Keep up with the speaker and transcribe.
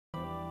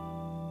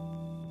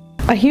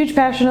A huge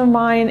passion of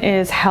mine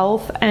is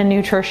health and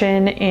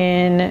nutrition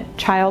in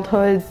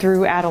childhood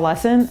through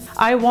adolescence.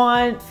 I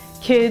want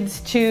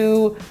kids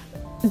to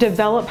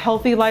develop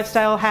healthy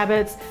lifestyle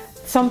habits,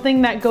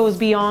 something that goes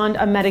beyond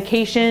a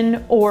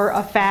medication or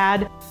a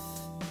fad.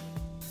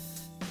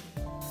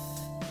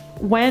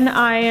 When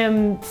I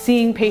am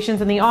seeing patients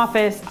in the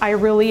office, I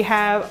really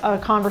have a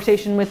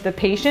conversation with the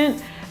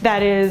patient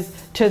that is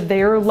to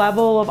their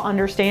level of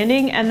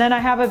understanding, and then I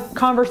have a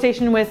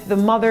conversation with the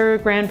mother,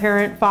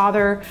 grandparent,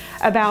 father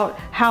about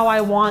how I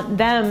want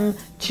them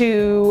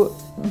to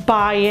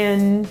buy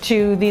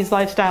into these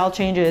lifestyle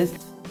changes.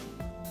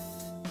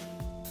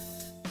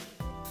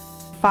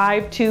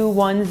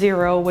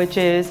 5210, which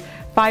is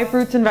 5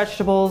 fruits and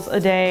vegetables a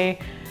day,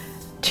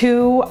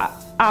 2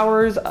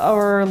 hours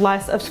or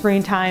less of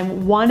screen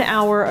time, 1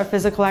 hour of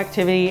physical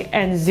activity,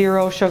 and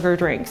 0 sugar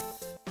drinks.